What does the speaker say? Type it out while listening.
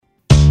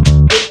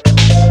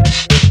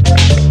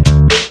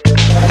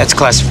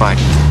Classified.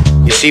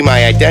 You see,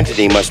 my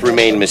identity must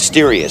remain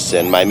mysterious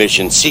and my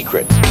mission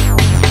secret.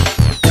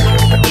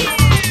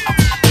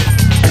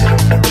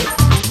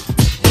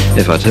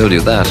 If I told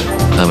you that,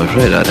 I'm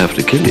afraid I'd have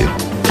to kill you.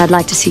 I'd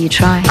like to see you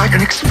try. I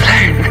can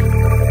explain.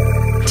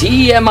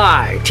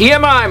 TMI.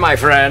 TMI, my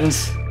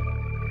friends.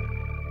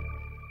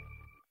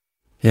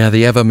 Yeah,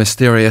 the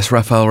ever-mysterious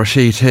Raphael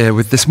Rashid here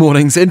with this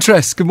morning's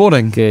interest. Good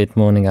morning. Good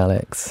morning,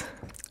 Alex.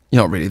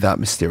 You're not really that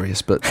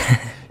mysterious, but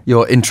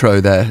your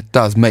intro there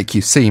does make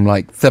you seem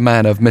like the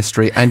man of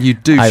mystery, and you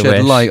do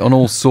shed light on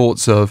all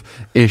sorts of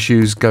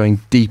issues,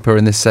 going deeper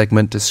in this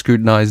segment to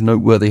scrutinise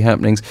noteworthy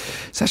happenings.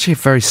 It's actually a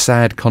very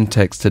sad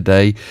context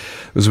today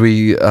as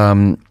we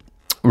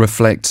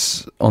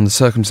reflect on the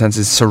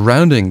circumstances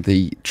surrounding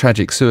the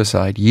tragic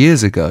suicide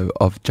years ago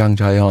of Jang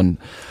Jae-yeon.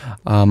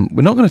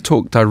 We're not going to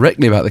talk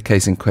directly about the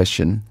case in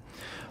question.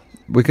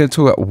 We're going to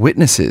talk about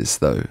witnesses,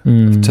 though,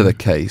 to the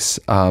case,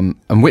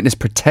 and witness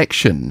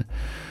protection,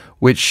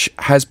 which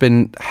has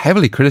been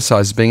heavily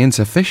criticised as being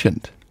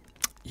insufficient.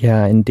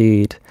 Yeah,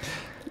 indeed.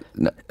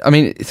 I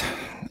mean,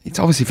 it's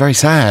obviously very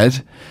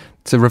sad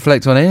to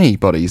reflect on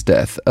anybody's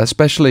death,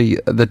 especially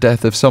the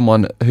death of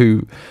someone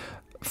who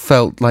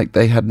felt like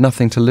they had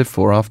nothing to live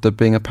for after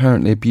being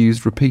apparently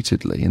abused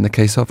repeatedly in the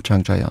case of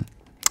Jang Jae-yeon.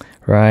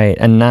 Right,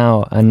 and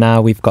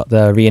now we've got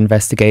the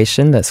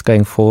reinvestigation that's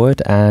going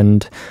forward,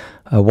 and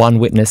one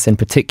witness in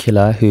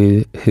particular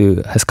who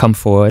has come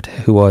forward,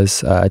 who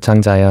was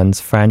Jang Jae-yeon's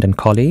friend and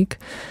colleague,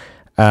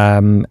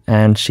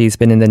 and she's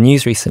been in the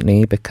news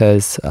recently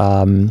because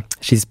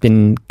she's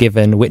been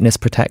given witness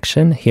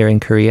protection here in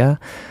Korea,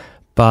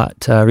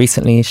 but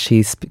recently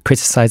she's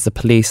criticized the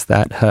police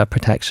that her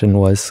protection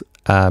was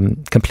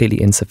completely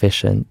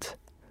insufficient.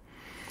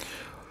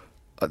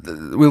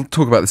 We'll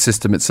talk about the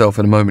system itself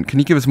in a moment. Can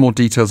you give us more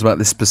details about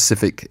this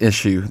specific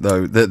issue,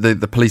 though,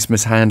 the police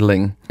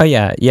mishandling? Oh,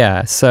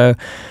 yeah. So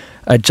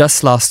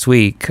just last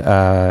week,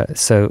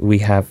 so we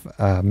have,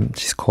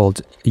 she's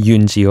called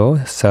Yoon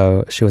Ji-ho.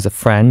 So she was a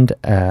friend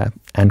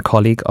and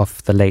colleague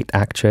of the late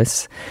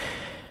actress.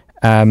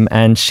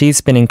 And she's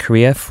been in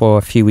Korea for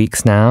a few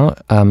weeks now,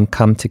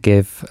 come to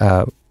give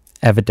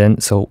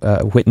evidence or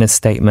witness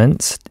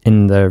statements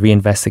in the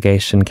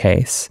reinvestigation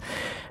case.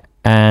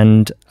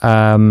 And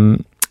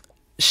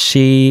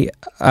she's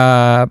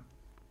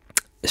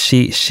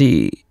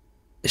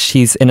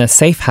in a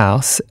safe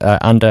house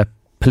under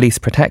police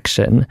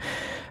protection,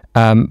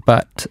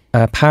 but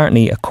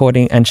apparently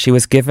and she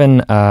was given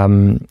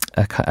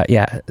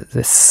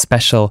this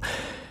special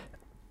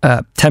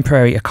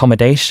temporary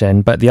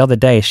accommodation. But the other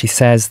day she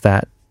says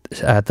that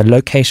the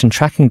location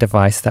tracking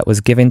device that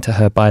was given to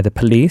her by the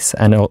police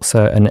and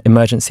also an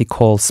emergency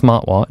call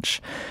smartwatch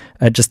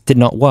just did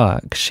not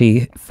work.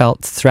 She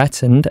felt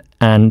threatened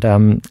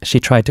and she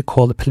tried to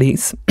call the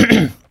police,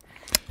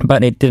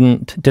 but it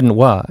didn't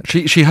work.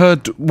 She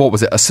heard, what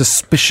was it, a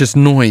suspicious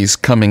noise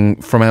coming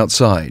from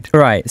outside?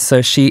 Right,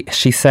 so she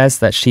says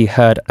that she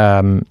heard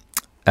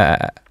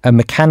a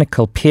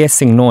mechanical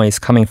piercing noise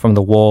coming from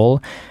the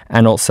wall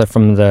and also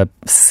from the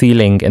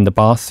ceiling in the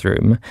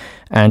bathroom.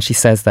 And she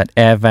says that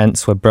air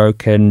vents were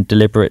broken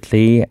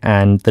deliberately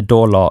and the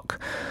door lock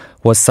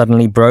was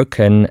suddenly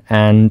broken,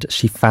 and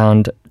she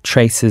found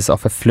traces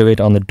of a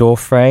fluid on the door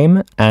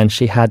frame. And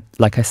she had,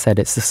 like I said,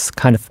 it's this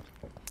kind of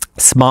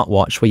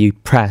smartwatch where you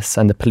press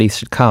and the police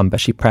should come, but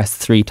she pressed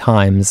 3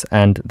 times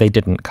and they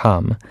didn't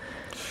come.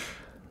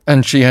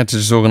 And she had to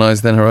just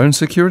organise then her own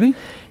security?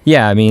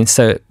 Yeah, I mean,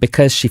 so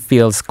because she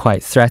feels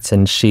quite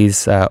threatened,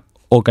 she's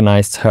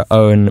organised her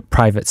own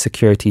private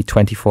security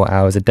 24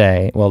 hours a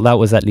day. Well, that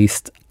was at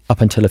least up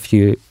until a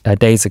few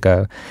days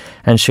ago.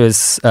 And she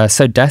was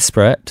so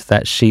desperate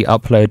that she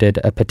uploaded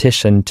a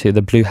petition to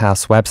the Blue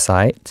House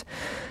website,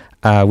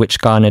 which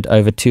garnered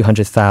over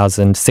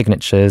 200,000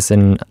 signatures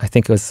in, I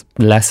think it was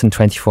less than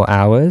 24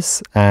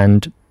 hours.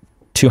 And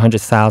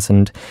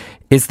 200,000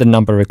 is the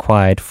number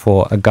required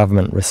for a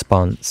government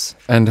response.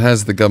 And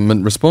has the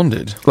government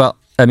responded? Well,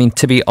 I mean,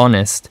 to be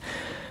honest,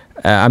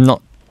 I'm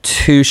not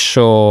too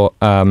sure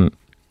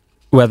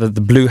whether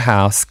the Blue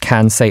House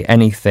can say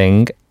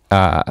anything,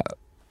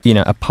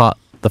 apart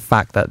the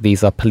fact that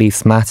these are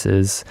police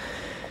matters.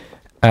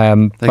 They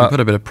can put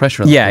a bit of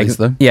pressure on the police,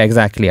 though. Yeah,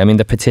 exactly. I mean,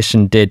 the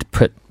petition did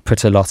put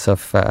a lot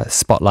of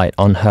spotlight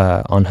on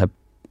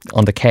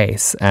the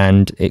case,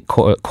 and it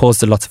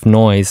caused a lot of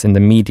noise in the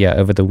media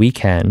over the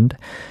weekend.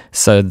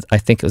 So I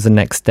think it was the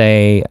next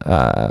day,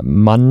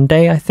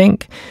 Monday, I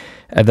think.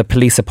 The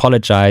police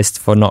apologized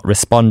for not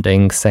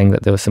responding, saying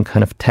that there was some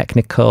kind of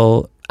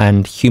technical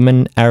and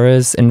human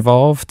errors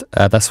involved.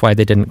 That's why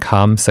they didn't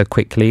come so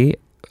quickly,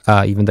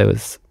 even though it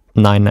was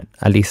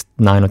at least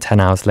 9 or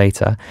 10 hours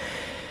later.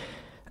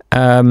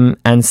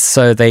 And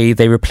so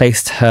they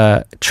replaced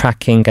her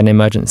tracking and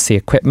emergency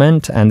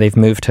equipment, and they've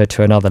moved her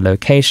to another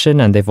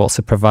location, and they've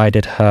also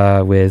provided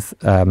her with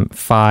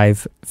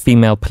 5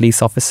 female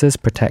police officers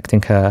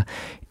protecting her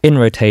in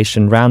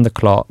rotation round the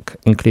clock,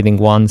 including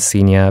 1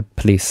 senior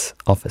police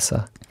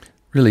officer.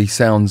 Really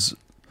sounds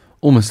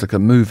almost like a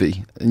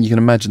movie, and you can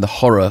imagine the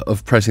horror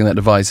of pressing that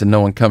device and no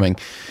one coming.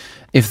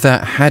 if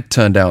that had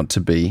turned out to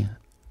be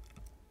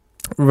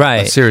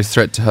a serious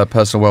threat to her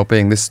personal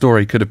well-being, this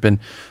story could have been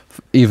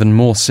even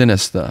more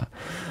sinister.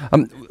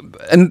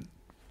 And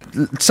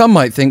some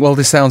might think, well,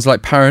 this sounds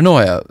like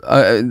paranoia.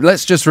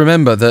 Let's just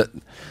remember that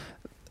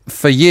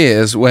for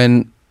years,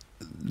 when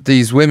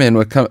these women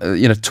were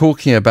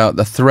talking about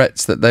the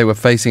threats that they were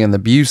facing and the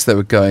abuse they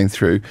were going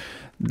through,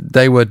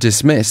 they were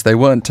dismissed. They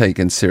weren't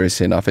taken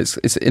seriously enough.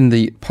 It's in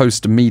the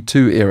post-Me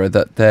Too era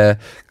that their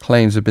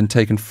claims have been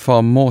taken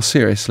far more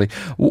seriously.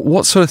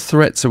 What sort of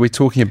threats are we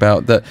talking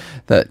about that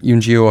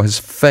Yoon Ji-oh has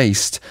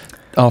faced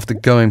after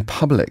going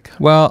public?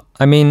 Well,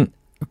 I mean,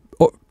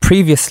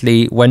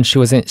 previously when she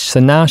was so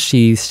now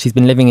she's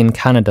been living in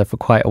Canada for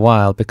quite a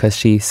while because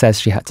she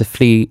says she had to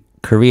flee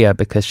Korea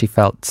because she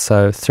felt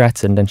so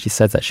threatened, and she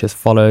said that she was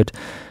followed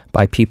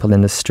by people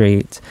in the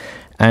street.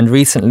 And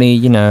recently,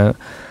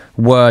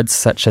 words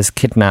such as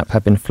kidnap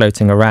have been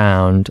floating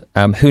around.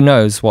 Who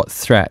knows what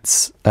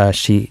threats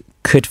she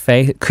could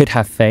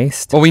have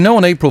faced. Well, we know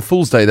on April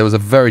Fool's Day there was a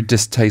very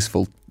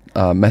distasteful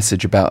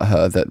message about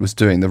her that was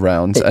doing the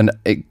rounds, and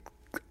it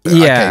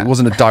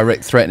wasn't a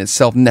direct threat in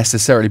itself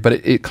necessarily, but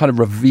it kind of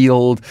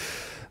revealed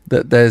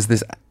that there's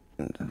this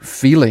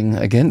feeling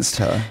against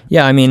her.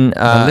 Yeah, I mean,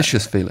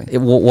 malicious feeling.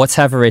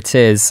 Whatever it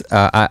is,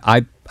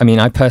 I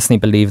personally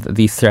believe that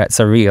these threats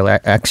are real.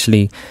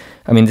 Actually,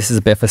 I mean, this is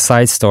a bit of a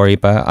side story,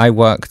 but I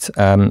worked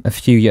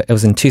it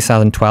was in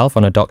 2012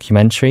 on a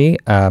documentary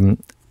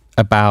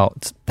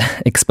about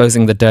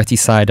exposing the dirty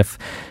side of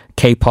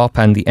K-pop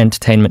and the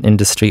entertainment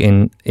industry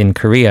in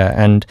Korea.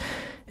 And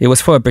it was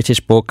for a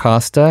British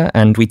broadcaster,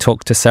 and we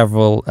talked to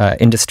several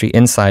industry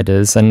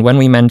insiders. And when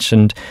we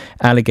mentioned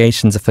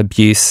allegations of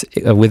abuse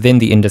within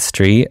the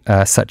industry,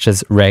 such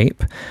as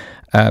rape,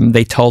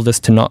 they told us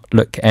to not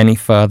look any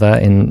further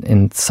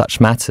in such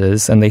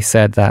matters. And they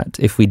said that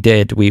if we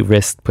did, we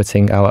risked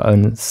putting our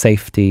own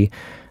safety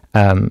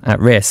at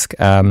risk.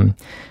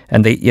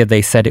 And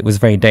they said it was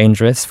very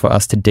dangerous for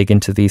us to dig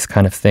into these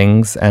kind of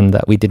things, and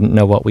that we didn't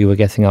know what we were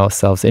getting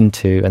ourselves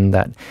into, and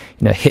that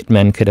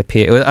hitmen could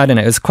appear.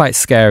 It was quite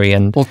scary.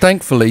 And well,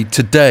 thankfully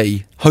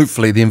today,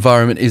 hopefully, the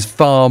environment is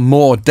far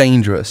more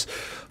dangerous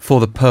for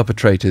the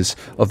perpetrators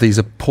of these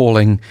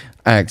appalling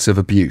acts of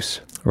abuse.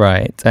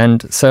 Right.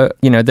 And so,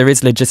 there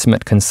is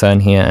legitimate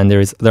concern here, and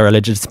there are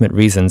legitimate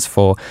reasons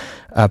for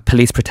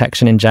police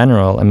protection in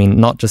general. I mean,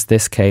 not just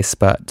this case,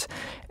 but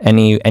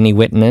any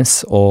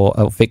witness or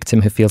a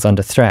victim who feels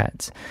under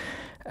threat.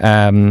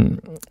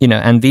 And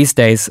these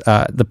days,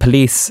 the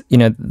police,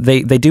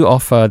 they do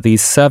offer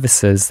these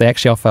services. They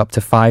actually offer up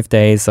to 5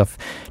 days of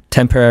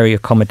temporary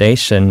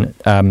accommodation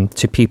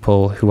to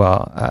people who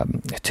are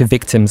to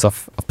victims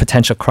of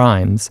potential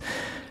crimes.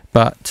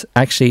 But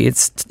actually,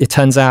 it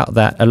turns out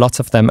that a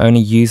lot of them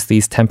only use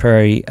these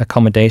temporary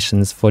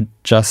accommodations for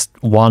just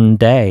 1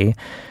 day,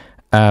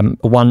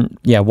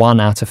 one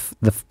out of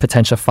the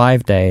potential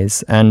 5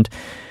 days. And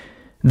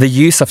the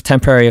use of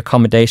temporary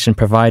accommodation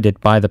provided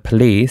by the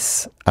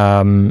police,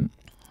 the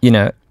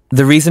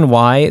reason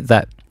why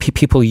that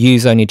people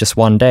use only just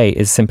 1 day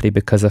is simply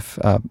because of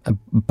a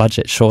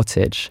budget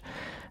shortage.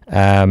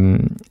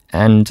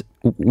 And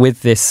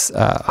with this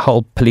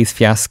whole police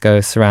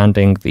fiasco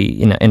surrounding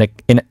the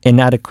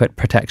inadequate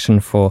protection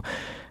for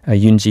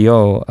Yoon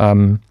Ji-oh,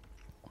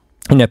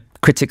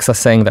 critics are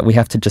saying that we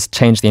have to just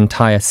change the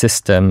entire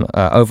system,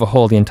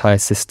 overhaul the entire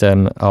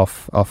system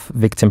of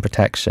victim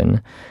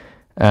protection.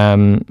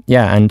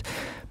 And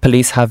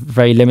police have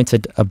very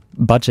limited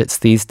budgets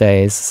these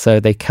days, so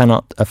they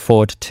cannot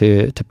afford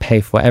to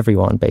pay for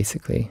everyone,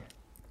 basically.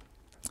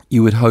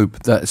 You would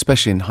hope that,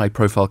 especially in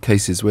high-profile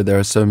cases where there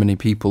are so many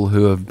people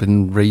who have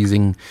been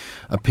raising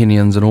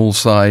opinions on all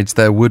sides,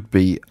 there would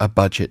be a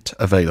budget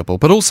available.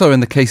 But also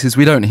in the cases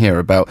we don't hear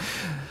about,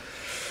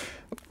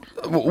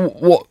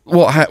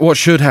 what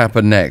should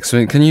happen next? I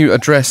mean, can you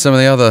address some of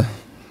the other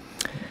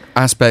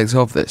aspects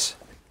of this?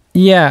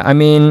 Yeah, I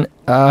mean,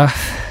 like I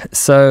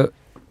said,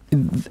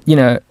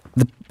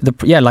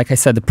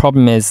 the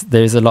problem is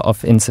there's a lot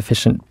of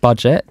insufficient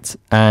budget,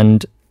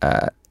 and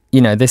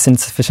this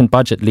insufficient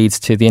budget leads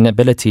to the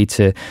inability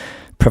to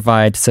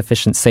provide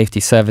sufficient safety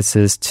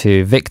services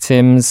to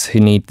victims who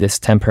need this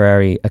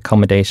temporary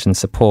accommodation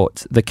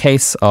support. The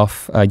case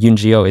of Yoon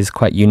Ji-oh is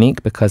quite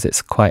unique because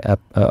it's quite a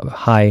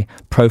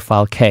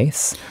high-profile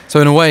case.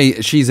 So in a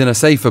way, she's in a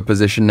safer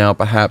position now,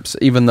 perhaps,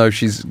 even though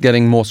she's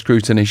getting more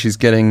scrutiny, she's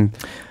getting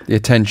the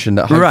attention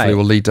that hopefully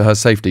will lead to her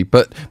safety.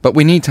 But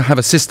we need to have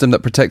a system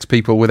that protects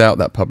people without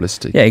that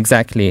publicity. Yeah,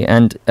 exactly.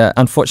 And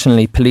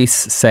unfortunately, police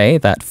say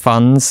that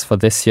funds for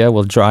this year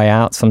will dry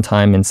out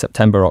sometime in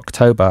September,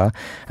 October,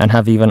 and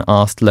have even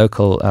asked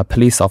local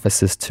police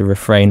officers to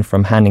refrain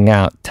from handing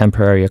out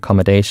temporary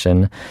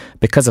accommodation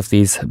because of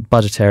these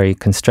budgetary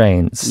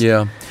constraints.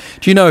 Yeah.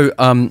 Do you know,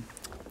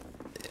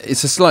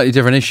 it's a slightly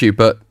different issue,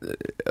 but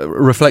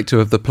reflective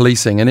of the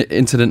policing. An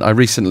incident I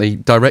recently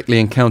directly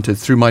encountered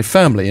through my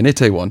family in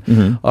Itaewon.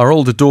 Mm-hmm. Our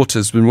older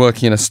daughter's been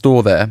working in a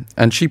store there,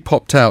 and she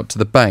popped out to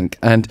the bank,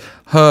 and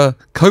her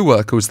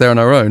co-worker was there on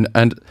her own,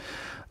 and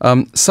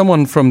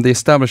someone from the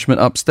establishment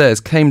upstairs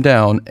came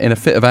down in a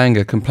fit of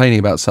anger complaining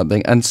about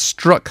something and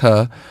struck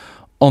her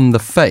on the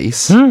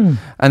face and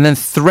then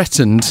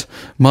threatened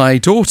my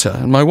daughter.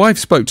 And my wife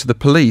spoke to the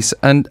police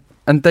and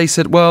they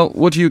said, well,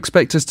 what do you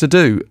expect us to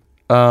do?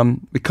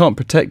 We can't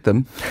protect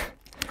them.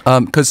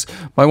 Because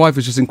my wife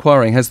was just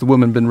inquiring, has the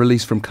woman been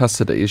released from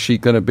custody? Is she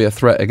going to be a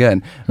threat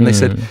again? And they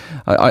said,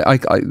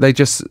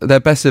 their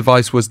best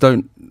advice was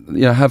don't,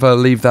 have her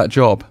leave that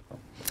job.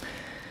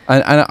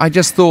 And I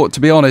just thought, to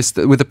be honest,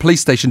 with the police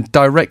station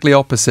directly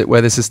opposite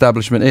where this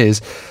establishment is,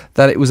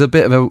 that it was a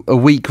bit of a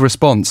weak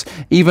response.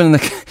 Even,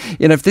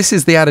 if this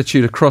is the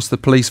attitude across the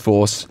police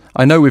force,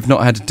 I know we've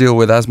not had to deal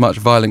with as much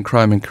violent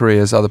crime in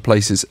Korea as other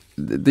places.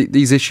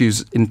 These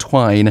issues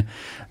entwine,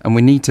 and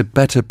we need to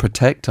better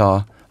protect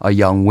our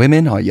young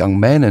women, our young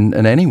men, and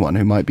anyone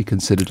who might be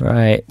considered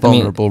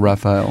vulnerable,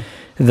 Raphael.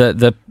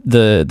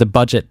 The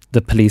budget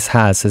the police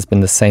has been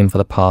the same for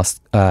the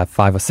past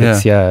 5 or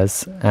 6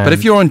 years. But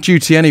if you're on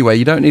duty anyway,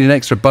 you don't need an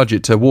extra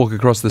budget to walk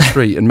across the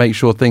street and make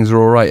sure things are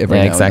all right every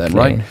now and then,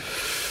 right?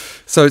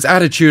 So it's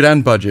attitude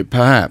and budget,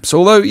 perhaps.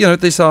 Although,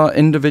 these are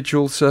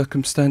individual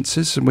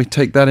circumstances, and we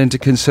take that into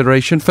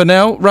consideration. For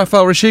now,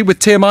 Raphael Rashid with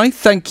TMI,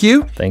 thank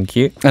you. Thank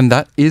you. And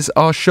that is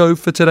our show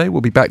for today. We'll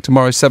be back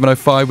tomorrow,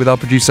 7:05, with our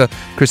producer,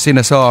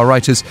 Christina Saar, our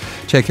writers,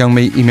 Chae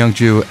Kyung-mi, Im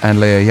Young-ju,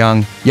 and Leah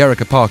Young.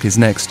 Yerika Park is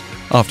next,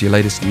 after your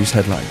latest news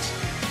headlines.